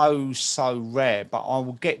 It's so rare, but I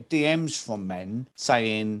will get DMs from men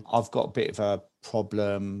saying, I've got a bit of a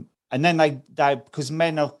problem. And then they because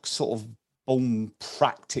men are sort of born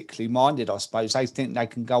practically minded, I suppose. They think they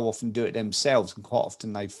can go off and do it themselves, and quite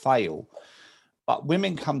often they fail. But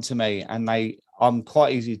women come to me and I'm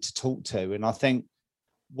quite easy to talk to. And I think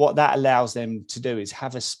what that allows them to do is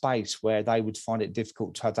have a space where they would find it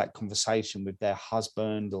difficult to have that conversation with their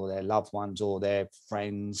husband or their loved ones or their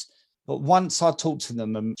friends. But once I talk to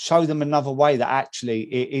them and show them another way that actually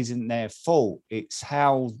it isn't their fault, it's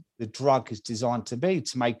how the drug is designed to be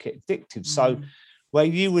to make it addictive. So where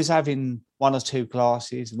you was having 1 or 2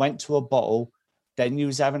 glasses, went to a bottle, then you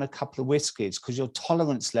was having a couple of whiskeys because your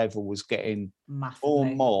tolerance level was getting more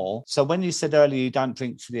and more. So when you said earlier you don't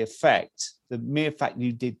drink for the effect, the mere fact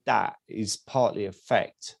you did that is partly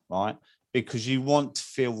effect, right? Because you want to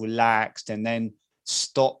feel relaxed and then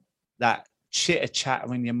stop that chitter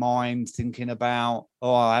chatter in your mind, thinking about,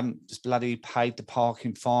 I haven't just bloody paid the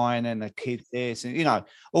parking fine and the kid this, and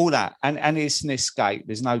all that. And it's an escape.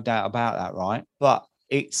 There's no doubt about that, right? But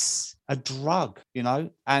it's a drug,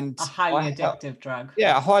 and a highly addictive drug.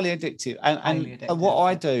 Yeah, highly addictive. And what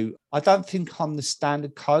I do, I don't think I'm the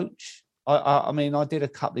standard coach. I mean, I did a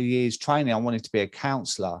couple of years training. I wanted to be a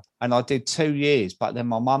counsellor, and I did 2 years, but then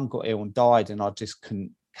my mum got ill and died, and I just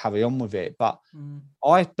couldn't carry on with it. But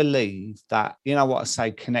I believe that, what I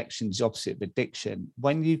say, connection is opposite of addiction.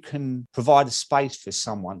 When you can provide a space for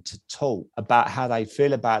someone to talk about how they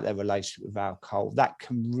feel about their relationship with alcohol, that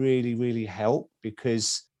can really, really help,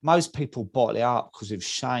 because most people bottle it up because of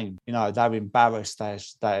shame. They're embarrassed,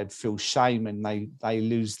 they feel shame, and they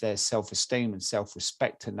lose their self-esteem and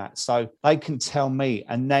self-respect in that. So they can tell me,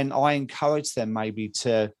 and then I encourage them maybe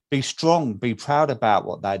to be strong, be proud about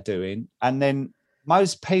what they're doing. And then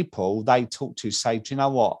most people they talk to say, do you know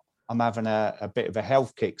what? I'm having a bit of a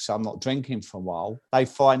health kick, so I'm not drinking for a while. They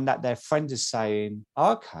find that their friend is saying,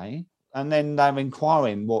 okay. And then they're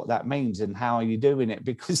inquiring what that means and how are you doing it?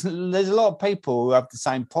 Because there's a lot of people who have the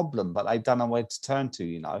same problem, but they don't know where to turn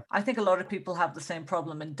to, I think a lot of people have the same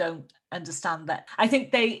problem and don't understand that. I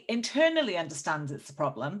think they internally understand it's a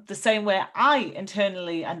problem, the same way I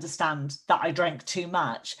internally understand that I drank too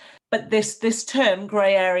much. But this term,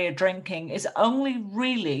 grey area drinking, is only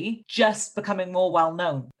really just becoming more well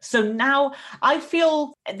known. So now I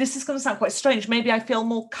feel, this is going to sound quite strange, maybe I feel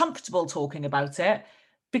more comfortable talking about it,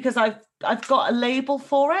 because I've got a label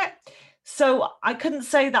for it. So I couldn't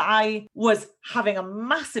say that I was having a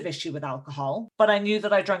massive issue with alcohol, but I knew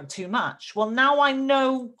that I drank too much. Well, now I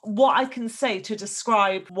know what I can say to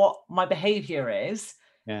describe what my behavior is.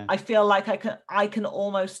 Yeah. I feel like I can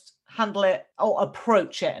almost handle it or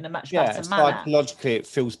approach it in a much better manner. Psychologically it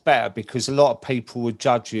feels better, because a lot of people would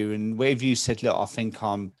judge you, and if you said, look, I think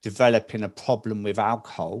I'm developing a problem with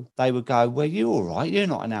alcohol, they would go, well, you're all right, you're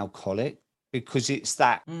not an alcoholic. Because it's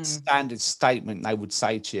that standard statement they would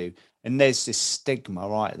say to you. And there's this stigma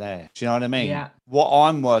right there. Do you know what I mean? Yeah. What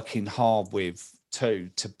I'm working hard with too,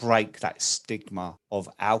 to break that stigma of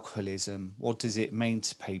alcoholism. What does it mean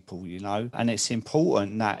to people, And it's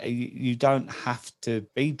important that you don't have to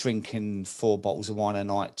be drinking 4 bottles of wine a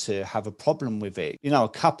night to have a problem with it. A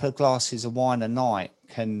couple of glasses of wine a night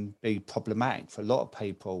can be problematic for a lot of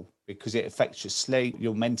people, because it affects your sleep,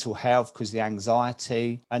 your mental health, because the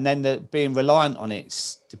anxiety, and then being reliant on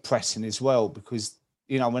it's depressing as well. Because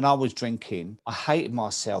when I was drinking, I hated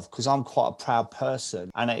myself because I'm quite a proud person,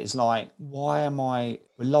 and it's like, why am I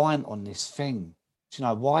reliant on this thing?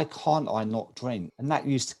 Why can't I not drink? And that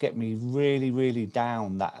used to get me really, really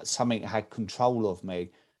down, that something had control of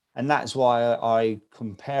me. And that's why I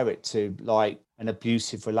compare it to like an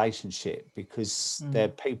abusive relationship, because there are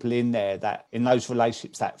people in there that in those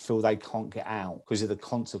relationships that feel they can't get out because of the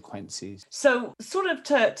consequences. So sort of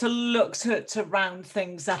to look to round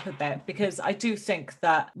things up a bit, because I do think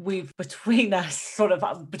that we've, between us, sort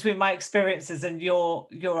of between my experiences and your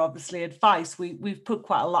obviously advice, we've put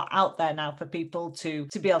quite a lot out there now for people to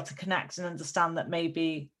be able to connect and understand that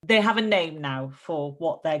maybe they have a name now for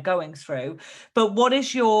what they're going through. But what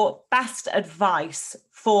is your best advice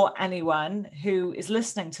for anyone who is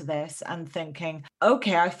listening to this and thinking,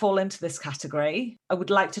 okay, I fall into this category, I would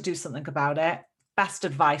like to do something about it? Best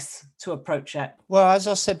advice to approach it? Well, as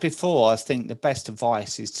I said before, I think the best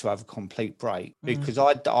advice is to have a complete break, because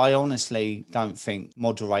I honestly don't think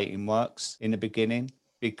moderating works in the beginning,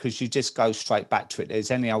 because you just go straight back to it.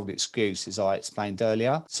 There's any old excuse, as I explained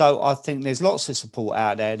earlier. So I think there's lots of support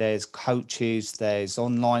out there. There's coaches, there's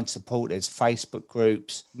online support, there's Facebook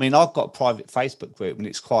groups. I mean, I've got a private Facebook group and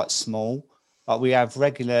it's quite small, but we have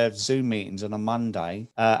regular Zoom meetings on a Monday.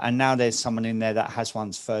 And now there's someone in there that has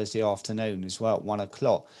ones Thursday afternoon as well at 1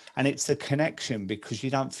 o'clock. And it's the connection, because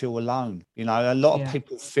you don't feel alone. You know, a lot of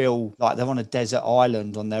people feel like they're on a desert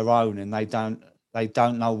island on their own, and they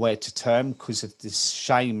don't know where to turn because of this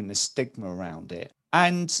shame and the stigma around it.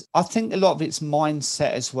 And I think a lot of it's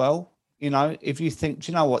mindset as well. You know, if you think,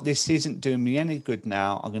 do you know what, this isn't doing me any good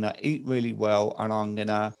now, I'm going to eat really well, and I'm going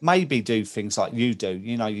to maybe do things like you do.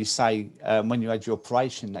 You know, you say when you had your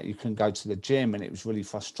operation that you couldn't go to the gym and it was really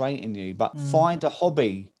frustrating you, but find a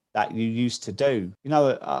hobby that you used to do. You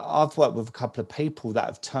know, I've worked with a couple of people that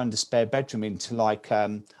have turned a spare bedroom into like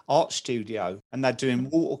art studio, and they're doing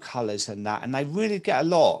watercolors and that, and they really get a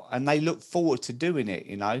lot, and they look forward to doing it.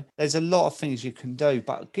 You know, there's a lot of things you can do,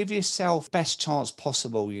 but give yourself best chance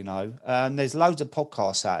possible. You know, there's loads of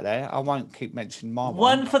podcasts out there. I won't keep mentioning my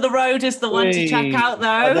One for the road is the one to check out,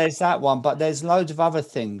 though. There's that one, but there's loads of other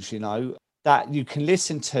things, you know, that you can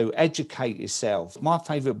listen to, educate yourself. My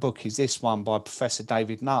favourite book is this one by Professor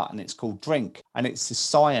David Nutt, and it's called Drink, and it's the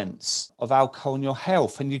science of alcohol and your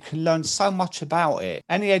health, and you can learn so much about it.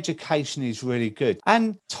 Any education is really good,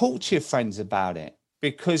 and talk to your friends about it,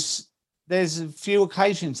 because there's a few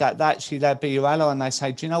occasions that actually they'll be your ally and they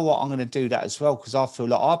say, do you know what, I'm going to do that as well, because I feel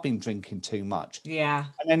like I've been drinking too much. Yeah.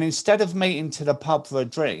 And then instead of meeting to the pub for a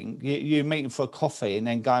drink, you're meeting for a coffee and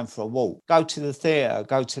then going for a walk. Go to the theatre,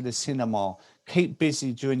 go to the cinema. Keep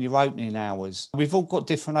busy during your opening hours. We've all got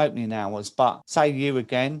different opening hours, but say you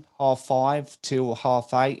again, 5:30 till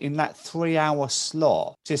 8:30. In that 3-hour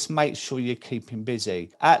slot, just make sure you're keeping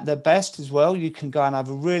busy. At the best as well, you can go and have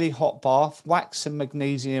a really hot bath, whack some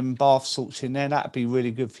magnesium bath salts in there. That'd be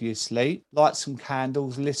really good for your sleep. Light some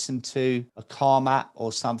candles, listen to a calm app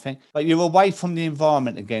or something. But you're away from the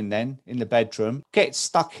environment again then, in the bedroom. Get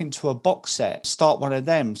stuck into a box set. Start one of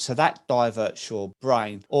them, so that diverts your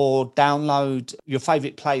brain. Or download your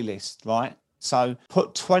favorite playlist, right? So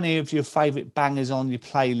put 20 of your favorite bangers on your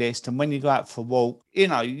playlist, and when you go out for a walk, you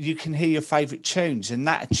know, you can hear your favorite tunes, and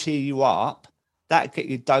that'll cheer you up. That'll get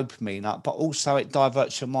your dopamine up, but also it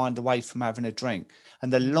diverts your mind away from having a drink.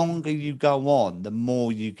 And the longer you go on, the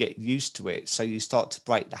more you get used to it. So you start to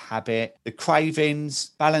break the habit, the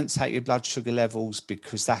cravings, balance out your blood sugar levels,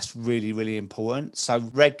 because that's really, really important. So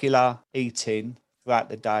regular eating throughout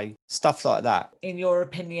the day, stuff like that. In your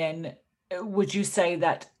opinion, would you say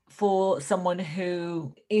that for someone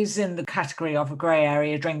who is in the category of a grey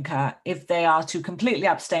area drinker, if they are to completely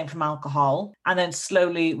abstain from alcohol and then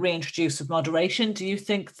slowly reintroduce with moderation, do you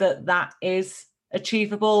think that that is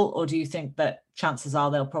achievable, or do you think that chances are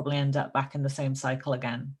they'll probably end up back in the same cycle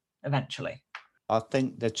again eventually? I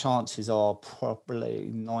think the chances are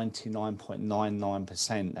probably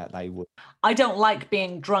 99.99% that they would. I don't like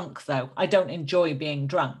being drunk, though. I don't enjoy being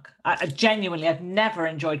drunk. I genuinely, I've never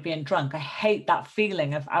enjoyed being drunk. I hate that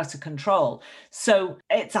feeling of out of control. So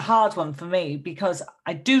it's a hard one for me, because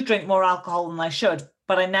I do drink more alcohol than I should,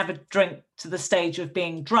 but I never drink to the stage of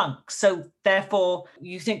being drunk. So therefore,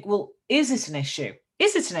 you think, well, is it an issue?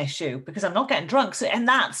 Is it an issue? Because I'm not getting drunk. So, and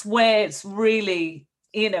that's where it's really,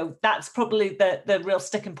 you know, that's probably the real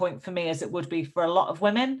sticking point for me, as it would be for a lot of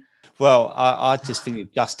women. Well, I just think you're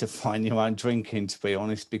justifying your own drinking, to be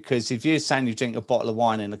honest, because if you're saying you drink a bottle of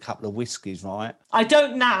wine and a couple of whiskies, right? I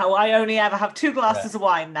don't now. I only ever have 2 glasses of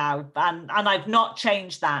wine now, and I've not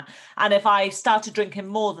changed that. And if I started drinking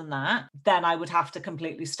more than that, then I would have to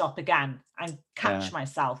completely stop again and catch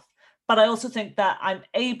myself. But I also think that I'm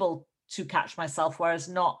able to catch myself, whereas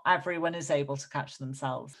not everyone is able to catch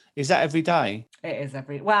themselves. Is that every day? It is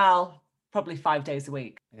probably 5 days a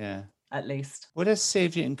week. Yeah. At least. Well, let's see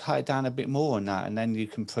if you can cut it down a bit more on that, and then you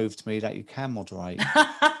can prove to me that you can moderate.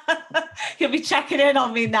 You'll be checking in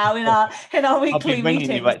on me now in our weekly I'll be ringing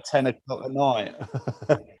meetings. you at 10 o'clock at night.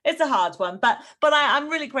 It's a hard one, but I'm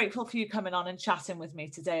really grateful for you coming on and chatting with me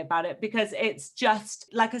today about it, because it's just,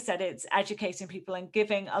 like I said, it's educating people and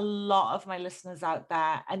giving a lot of my listeners out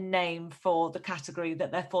there a name for the category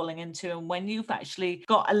that they're falling into. And when you've actually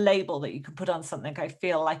got a label that you can put on something, I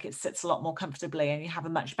feel like it sits a lot more comfortably and you have a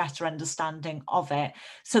much better understanding of it.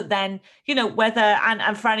 So then, you know, whether,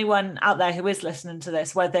 and for anyone out there who is listening to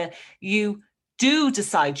this, whether you do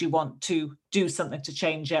decide you want to do something to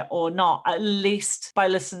change it or not, at least by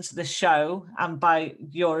listening to the show and by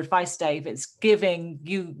your advice, Dave, it's giving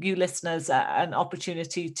you listeners an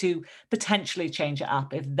opportunity to potentially change it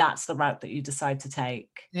up if that's the route that you decide to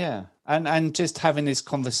take. Yeah. And just having this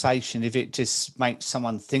conversation, if it just makes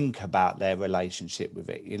someone think about their relationship with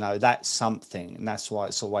it, you know, that's something. And that's why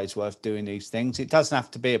it's always worth doing these things. It doesn't have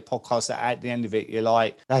to be a podcast that at the end of it, you're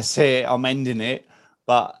like, that's it, I'm ending it.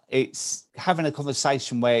 But it's having a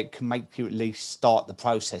conversation where it can make you at least start the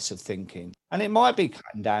process of thinking. And it might be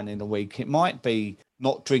cutting down in a week. It might be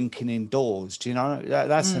not drinking indoors. Do you know?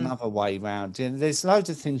 That's another way around. You know, there's loads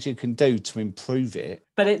of things you can do to improve it.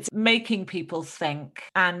 But it's making people think.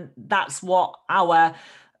 And that's what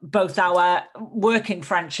both our working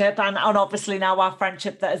friendship and obviously now our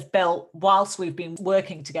friendship that has built whilst we've been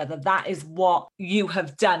working together, that is what you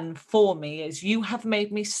have done for me, is you have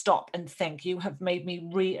made me stop and think. You have made me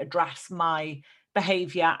readdress my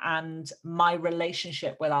behavior and my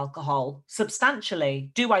relationship with alcohol substantially.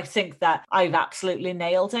 Do I think that I've absolutely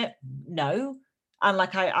nailed it? No. And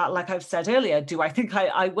like I've said earlier, do I think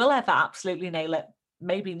I will ever absolutely nail it?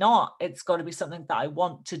 Maybe not. It's got to be something that I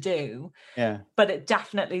want to do. Yeah. But it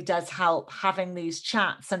definitely does help having these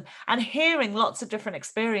chats and hearing lots of different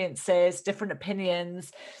experiences, different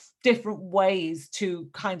opinions, different ways to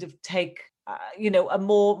kind of take, a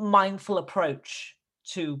more mindful approach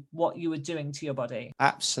to what you were doing to your body.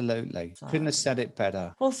 Absolutely. Couldn't have said it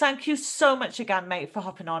better. Well, thank you so much again, mate, for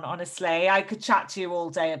hopping on. Honestly, I could chat to you all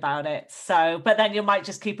day about it. But then you might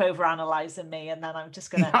just keep over analysing me, and then I'm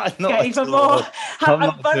just going to get even more.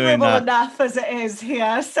 I'm vulnerable enough as it is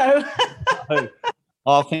here. So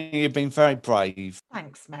I think you've been very brave.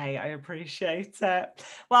 Thanks, mate. I appreciate it.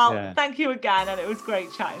 Well, Thank you again. And it was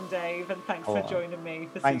great chatting, Dave. And thanks for joining me.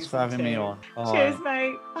 Thanks for having me on. Cheers,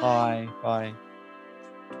 mate. Bye. Bye.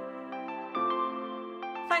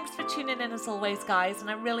 Thanks for tuning in as always, guys, and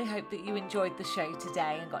I really hope that you enjoyed the show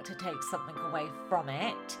today and got to take something away from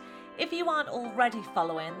it. If you aren't already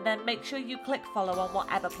following, then make sure you click follow on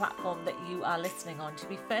whatever platform that you are listening on to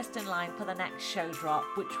be first in line for the next show drop,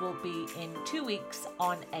 which will be in 2 weeks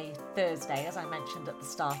on a Thursday, as I mentioned at the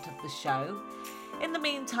start of the show. In the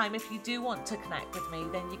meantime, if you do want to connect with me,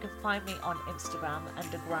 then you can find me on Instagram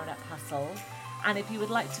under Grown Up Hustle. And if you would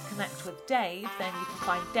like to connect with Dave, then you can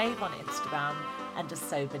find Dave on Instagram under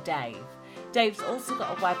Sober Dave. Dave's also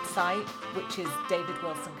got a website, which is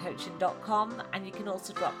davidwilsoncoaching.com, and you can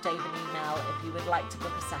also drop Dave an email if you would like to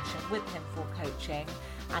book a session with him for coaching,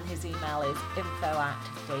 and his email is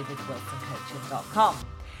info@davidwilsoncoaching.com.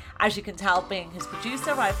 As you can tell, being his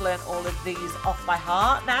producer, I've learned all of these off by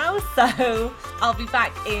heart now, so I'll be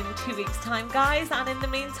back in 2 weeks' time, guys, and in the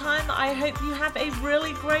meantime, I hope you have a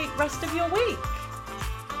really great rest of your week.